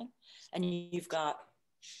do nothing, and you've got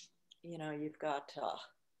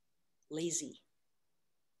lazy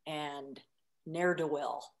and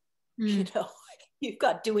ne'er-do-well. You know, you've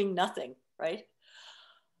got doing nothing, right?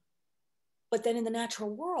 But then in the natural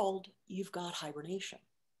world, you've got hibernation.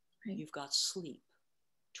 Right. You've got sleep,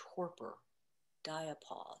 torpor,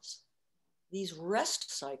 diapause. These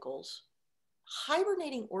rest cycles,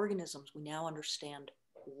 hibernating organisms, we now understand,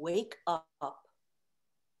 wake up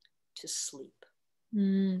to sleep.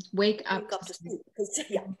 Wake up to sleep.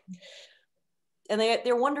 Yeah. And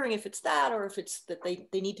they're wondering if it's that, or if it's that they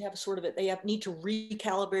need to have sort of need to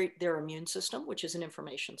recalibrate their immune system, which is an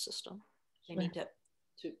information system. They need to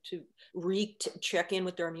check in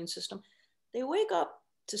with their immune system. They wake up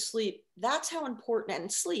to sleep. That's how important,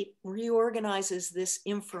 and sleep reorganizes this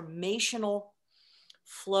informational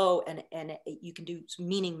flow, and you can do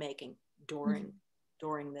meaning making during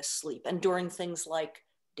this sleep, and during things like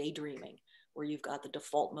daydreaming, where you've got the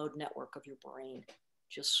default mode network of your brain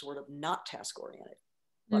just sort of not task oriented,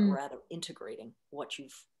 but rather integrating what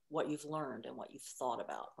you've learned and what you've thought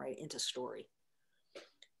about, right, into story.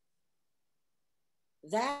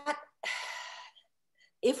 That,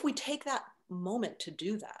 if we take that moment to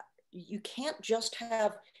do that, you can't just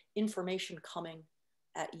have information coming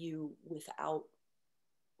at you without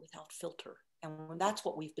filter. And that's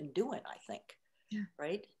what we've been doing, I think,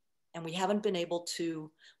 right? And we haven't been able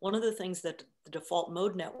to, one of the things that the default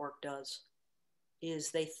mode network does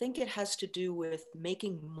is they think it has to do with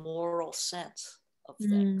making moral sense of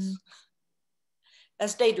things.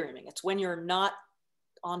 That's daydreaming. It's when you're not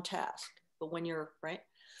on task, but when you're, right?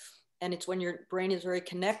 And it's when your brain is very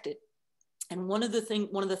connected. And one of the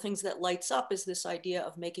things that lights up is this idea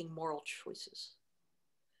of making moral choices.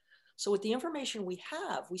 So with the information we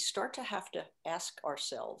have, we start to have to ask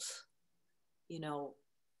ourselves, you know,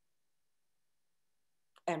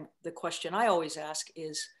 and the question I always ask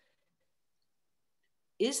is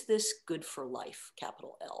this good for life,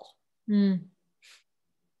 capital L?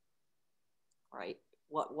 Right?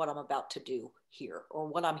 What I'm about to do here, or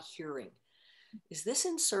what I'm hearing, is this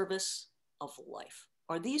in service of life?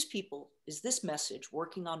 Are these people, is this message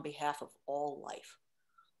working on behalf of all life?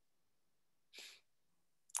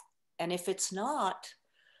 And if it's not,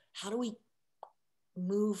 how do we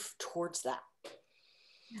move towards that?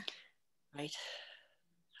 Right?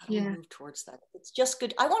 How do we move towards that? It's just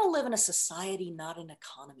good. I want to live in a society, not an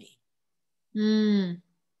economy.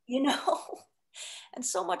 You know? And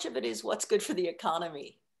so much of it is what's good for the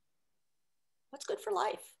economy. What's good for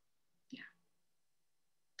life? Yeah.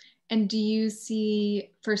 And do you see,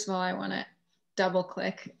 first of all, I want to double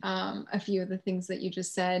click a few of the things that you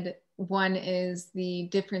just said. One is the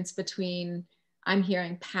difference between, I'm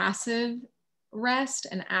hearing passive rest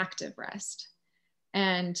and active rest.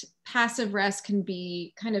 And passive rest can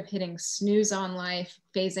be kind of hitting snooze on life,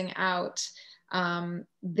 phasing out.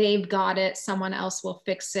 They've got it, someone else will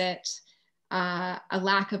fix it. A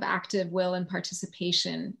lack of active will and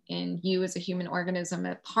participation in you as a human organism,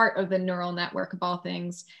 a part of the neural network of all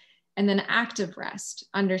things. And then active rest,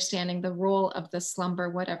 understanding the role of the slumber,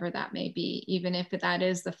 whatever that may be, even if that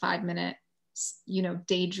is the 5-minute, you know,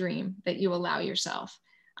 daydream that you allow yourself.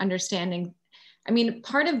 Understanding, I mean,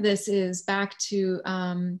 part of this is back to,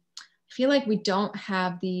 I feel like we don't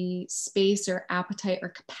have the space or appetite or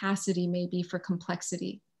capacity maybe for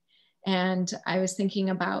complexity. And I was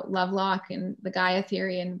thinking about Lovelock and the Gaia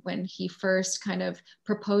theory, and when he first kind of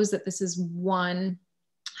proposed that this is one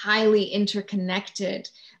highly interconnected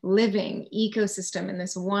living ecosystem in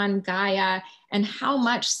this one Gaia, and how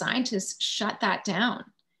much scientists shut that down.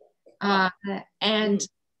 And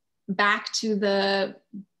back to the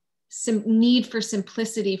need for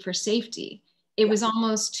simplicity for safety. It was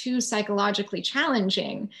almost too psychologically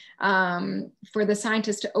challenging for the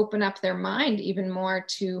scientists to open up their mind even more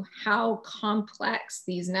to how complex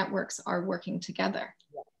these networks are working together.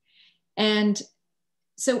 And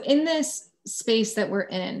so in this space that we're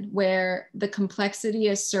in, where the complexity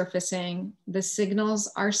is surfacing, the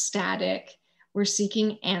signals are static, we're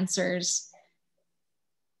seeking answers,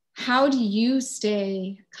 how do you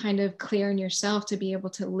stay kind of clear in yourself to be able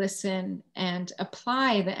to listen and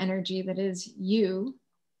apply the energy that is you,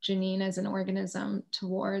 Janine, as an organism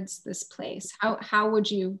towards this place? How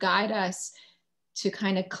would you guide us to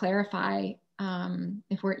kind of clarify,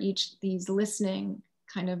 if we're each these listening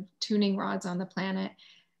kind of tuning rods on the planet,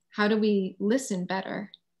 how do we listen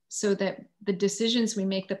better so that the decisions we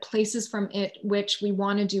make, the places from it which we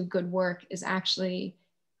want to do good work, is actually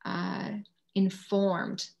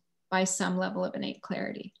informed by some level of innate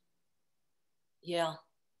clarity? Yeah.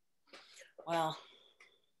 Wow.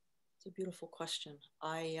 It's a beautiful question.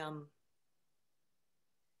 I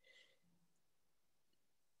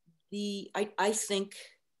think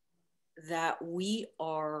that we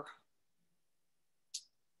are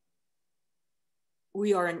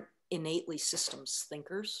innately systems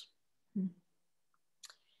thinkers.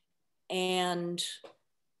 And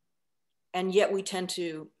yet we tend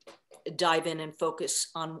to dive in and focus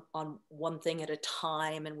on one thing at a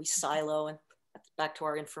time, and we silo, and that's back to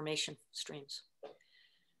our information streams.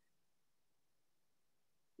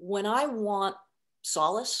 When I want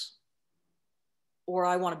solace, or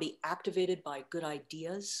I want to be activated by good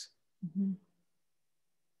ideas,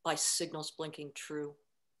 by signals blinking true,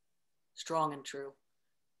 strong and true,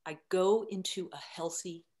 I go into a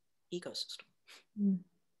healthy ecosystem.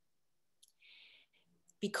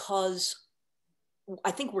 Because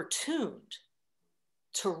I think we're tuned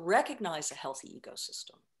to recognize a healthy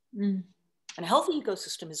ecosystem. And a healthy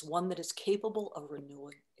ecosystem is one that is capable of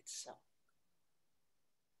renewing itself.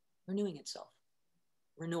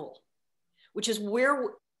 Renewal, which is where,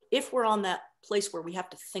 if we're on that place where we have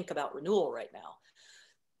to think about renewal right now,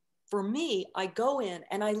 for me, I go in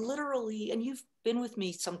and I literally, and you've been with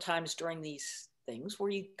me sometimes during these things,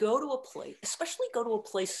 where you go to a place, especially go to a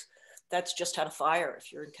place that's just had a fire,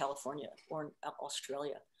 if you're in California or in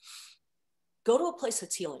Australia. Go to a place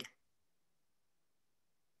that's healing.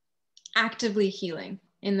 Actively healing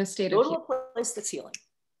in the state of healing. Go to a place that's healing.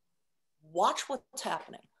 Watch what's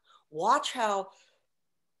happening. Watch how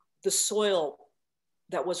the soil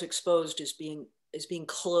that was exposed is being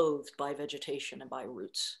clothed by vegetation and by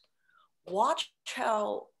roots. Watch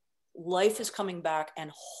how life is coming back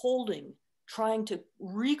and trying to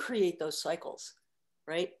recreate those cycles,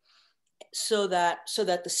 right? So that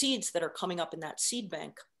the seeds that are coming up in that seed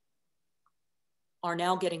bank are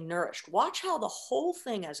now getting nourished. Watch how the whole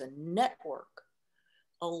thing as a network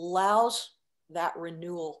allows that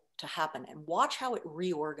renewal to happen, and watch how it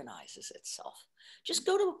reorganizes itself. Just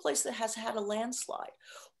go to a place that has had a landslide,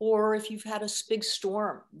 or if you've had a big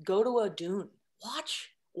storm, go to a dune.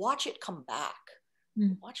 Watch it come back.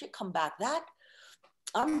 Watch it come back. That,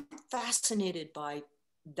 I'm fascinated by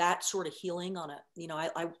that sort of healing on a,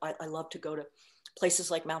 I love to go to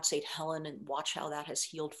places like Mount St. Helen and watch how that has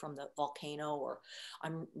healed from the volcano. Or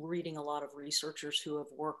I'm reading a lot of researchers who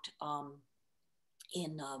have worked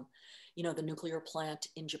in the nuclear plant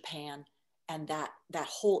in Japan, and that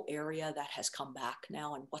whole area that has come back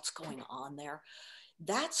now, and what's going on there.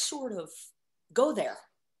 That sort of, go there,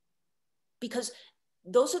 because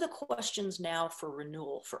those are the questions now for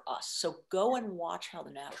renewal for us. So go and watch how the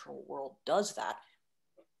natural world does that.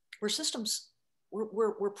 We're systems,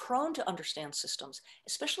 we're prone to understand systems,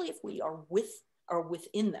 especially if we are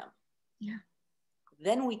within them. Yeah.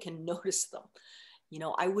 Then we can notice them.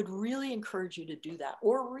 I would really encourage you to do that,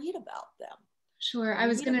 or read about them. Sure. I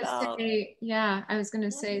was going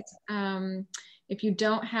to say, if you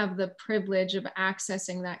don't have the privilege of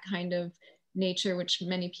accessing that kind of nature, which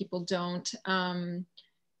many people don't,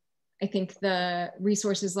 I think the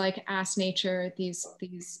resources like Ask Nature, these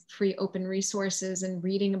free open resources, and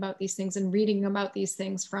reading about these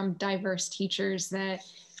things from diverse teachers that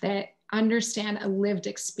understand a lived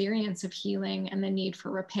experience of healing and the need for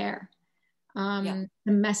repair. The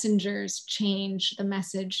messengers change the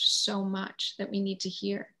message so much that we need to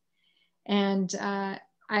hear. And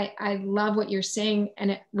I love what you're saying.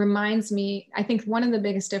 And it reminds me, I think one of the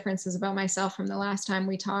biggest differences about myself from the last time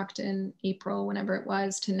we talked in April, whenever it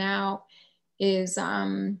was, to now, is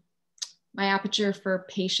my aperture for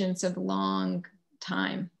patience of long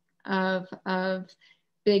time, of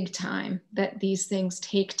big time, that these things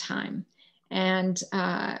take time. And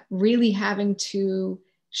really having to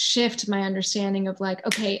shift my understanding of like,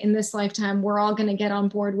 okay, in this lifetime, we're all going to get on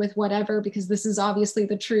board with whatever, because this is obviously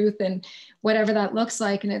the truth and whatever that looks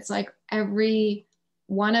like. And it's like every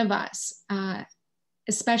one of us,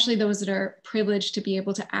 especially those that are privileged to be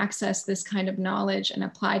able to access this kind of knowledge and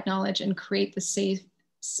applied knowledge and create the safe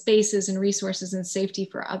spaces and resources and safety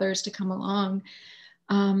for others to come along.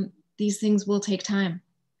 These things will take time,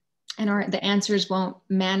 and the answers won't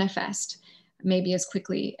manifest maybe as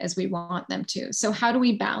quickly as we want them to. So how do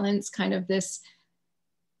we balance kind of this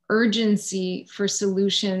urgency for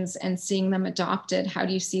solutions and seeing them adopted? How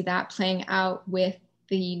do you see that playing out with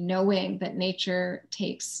the knowing that nature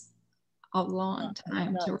takes a long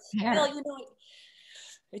time to repair? Well, you know,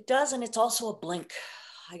 it does, and it's also a blink.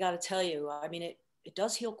 I got to tell you, I mean, it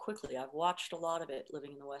does heal quickly. I've watched a lot of it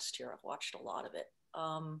living in the West here. I've watched a lot of it.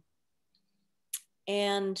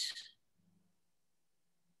 And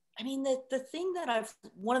I mean,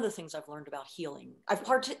 one of the things I've learned about healing,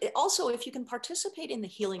 also, if you can participate in the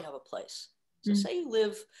healing of a place. So say you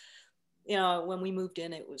live, you know, when we moved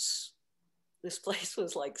in, this place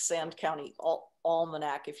was like Sand County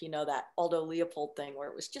Almanac, if you know that Aldo Leopold thing, where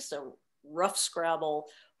it was just a rough scrabble,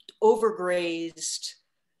 overgrazed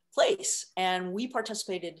place. And we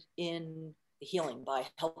participated in the healing by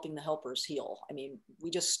helping the helpers heal. I mean,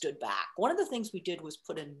 we just stood back. One of the things we did was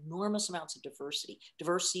put enormous amounts of diverse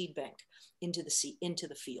seed bank into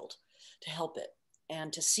the field to help it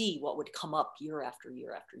and to see what would come up year after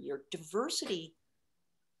year after year. Diversity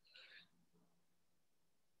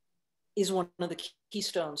is one of the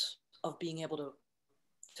keystones of being able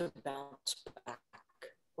to bounce back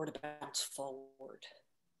or to bounce forward.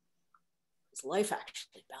 Because life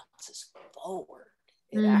actually bounces forward.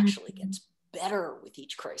 It actually gets better with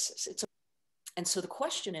each crisis. And so the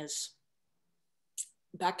question is,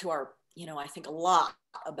 back to our, you know, I think a lot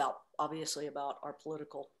about, obviously, about our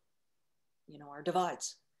political, you know, our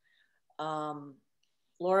divides.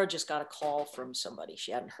 Laura just got a call from somebody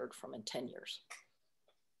she hadn't heard from in 10 years.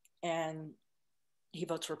 And he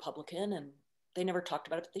votes Republican, and they never talked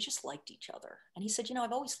about it, but they just liked each other. And he said, you know,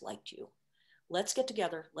 I've always liked you. Let's get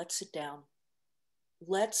together. Let's sit down.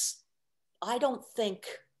 I don't think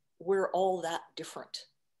we're all that different.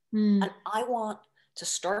 And I want to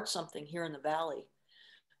start something here in the Valley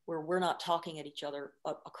where we're not talking at each other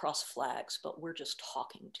across flags, but we're just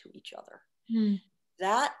talking to each other.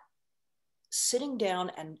 That sitting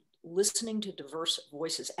down and listening to diverse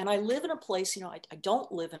voices. And I live in a place, you know, I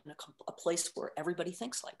don't live in a place where everybody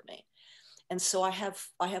thinks like me. And so I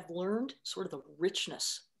have learned sort of the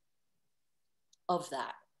richness of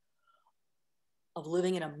that, of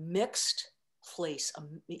living in a mixed place,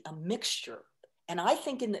 a mixture. And I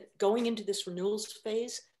think going into this renewals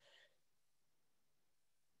phase,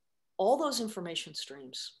 all those information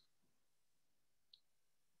streams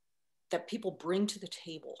that people bring to the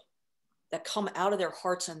table, that come out of their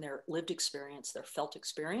hearts and their lived experience, their felt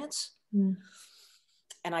experience,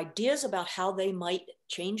 and ideas about how they might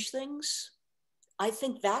change things, I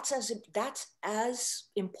think that's as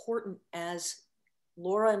important as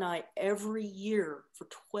Laura and I every year for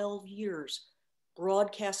 12 years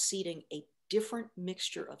broadcast seeding a different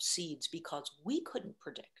mixture of seeds, because we couldn't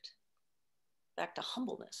predict. Back to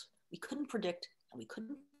humbleness, we couldn't predict and we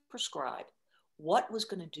couldn't prescribe what was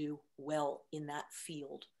going to do well in that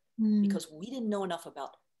field, because we didn't know enough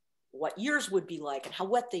about what years would be like and how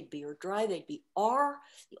wet they'd be or dry they'd be.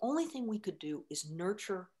 The only thing we could do is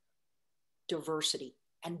nurture diversity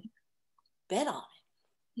and bet on it.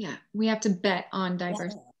 Yeah, we have to bet on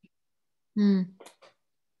diversity.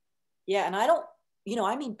 Yeah, and I don't, you know,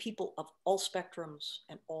 I mean people of all spectrums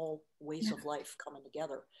and all ways of life coming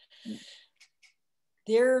together.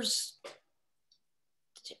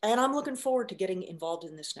 And I'm looking forward to getting involved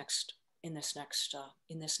in this next election,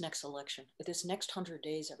 this next 100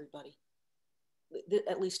 days, everybody,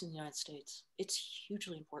 at least in the United States. It's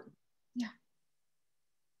hugely important. Yeah.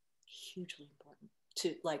 Hugely important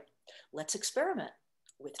to, like, let's experiment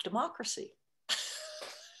with democracy.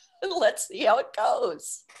 And let's see how it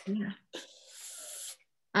goes. Yeah.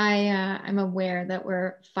 I'm aware that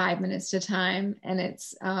we're 5 minutes to time, and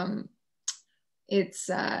I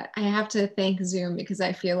have to thank Zoom, because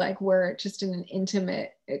I feel like we're just in an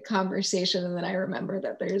intimate conversation, and then I remember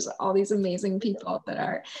that there's all these amazing people that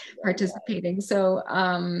are participating. So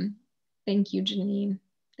thank you, Janine.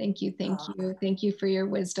 Thank you. Thank you for your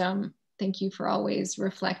wisdom. Thank you for always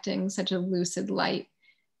reflecting such a lucid light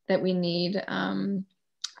that we need.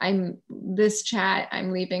 This chat,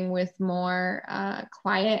 I'm leaving with more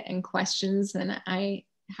quiet and questions than I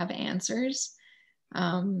have answers.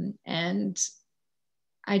 And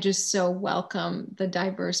I just so welcome the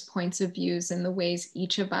diverse points of views and the ways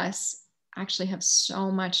each of us actually have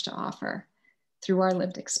so much to offer through our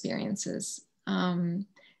lived experiences. And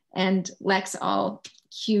Lex, I'll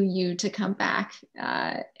cue you to come back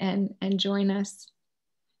and join us.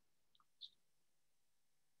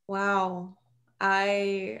 Wow.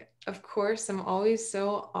 I, of course, am always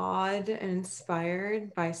so awed and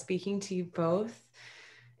inspired by speaking to you both.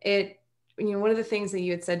 One of the things that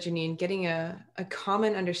you had said, Janine, getting a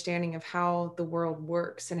common understanding of how the world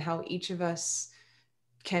works and how each of us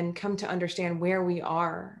can come to understand where we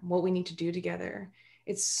are, what we need to do together.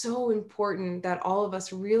 It's so important that all of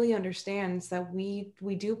us really understands that we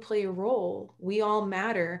do play a role. We all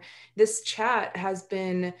matter. This chat has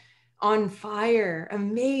been on fire,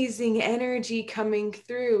 amazing energy coming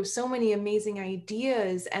through, so many amazing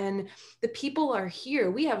ideas, and the people are here.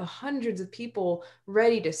 We have hundreds of people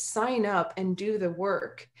ready to sign up and do the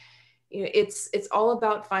work. It's all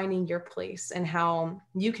about finding your place and how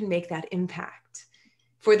you can make that impact.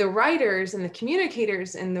 For the writers and the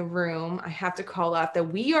communicators in the room, I have to call out that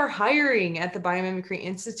we are hiring at the Biomimicry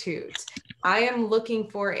Institute. I am looking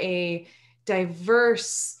for a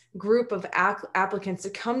diverse group of applicants to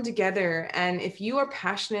come together. And if you are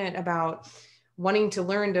passionate about wanting to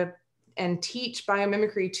learn and teach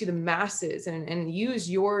biomimicry to the masses and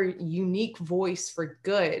use your unique voice for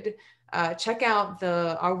good, check out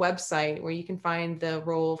our website where you can find the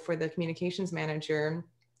role for the communications manager.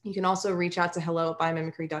 You can also reach out to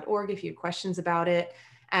hello@biomimicry.org if you have questions about it.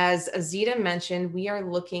 As Azita mentioned, we are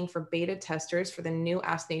looking for beta testers for the new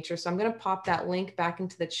Ask Nature. So I'm going to pop that link back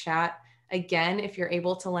into the chat again, if you're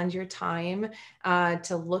able to lend your time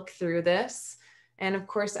to look through this. And of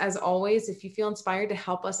course, as always, if you feel inspired to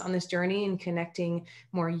help us on this journey in connecting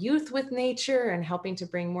more youth with nature and helping to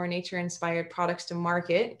bring more nature-inspired products to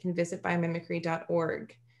market, you can visit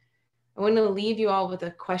biomimicry.org. I want to leave you all with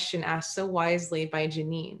a question asked so wisely by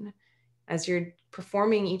Janine. As you're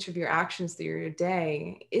performing each of your actions through your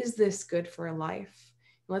day, is this good for life?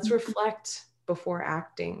 Let's reflect before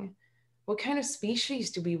acting. What kind of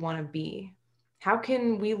species do we want to be? How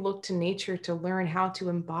can we look to nature to learn how to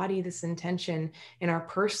embody this intention in our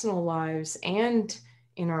personal lives and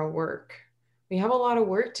in our work? We have a lot of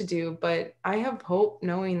work to do, but I have hope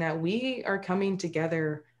knowing that we are coming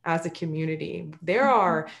together as a community. There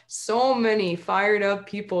are so many fired up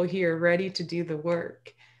people here ready to do the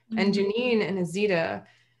work. And Janine and Azita,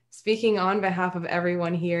 speaking on behalf of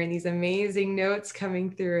everyone here and these amazing notes coming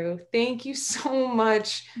through, thank you so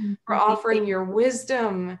much for offering your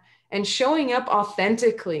wisdom and showing up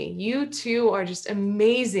authentically. You two are just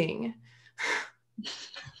amazing.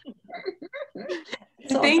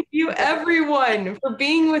 Thank you everyone for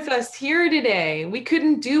being with us here today. We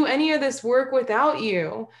couldn't do any of this work without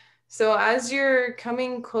you. So as you're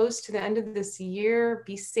coming close to the end of this year,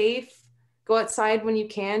 be safe, go outside when you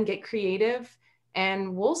can, get creative,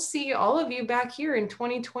 and we'll see all of you back here in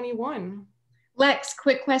 2021. Lex,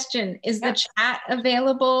 quick question. Is the chat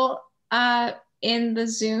available in the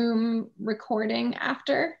Zoom recording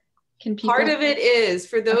after? Can people... Part of it is,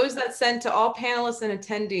 for those that sent to all panelists and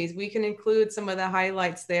attendees, we can include some of the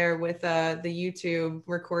highlights there with the YouTube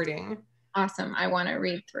recording. Awesome. I want to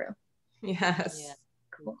read through. Yes. Yeah,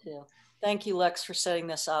 cool. Too. Thank you, Lex, for setting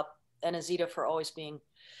this up, and Azita for always being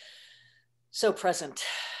so present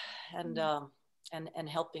and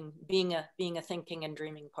helping, being a thinking and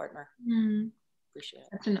dreaming partner. Appreciate it.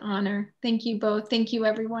 That's an honor. Thank you both. Thank you,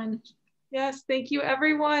 everyone. Yes, thank you,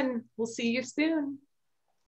 everyone. We'll see you soon.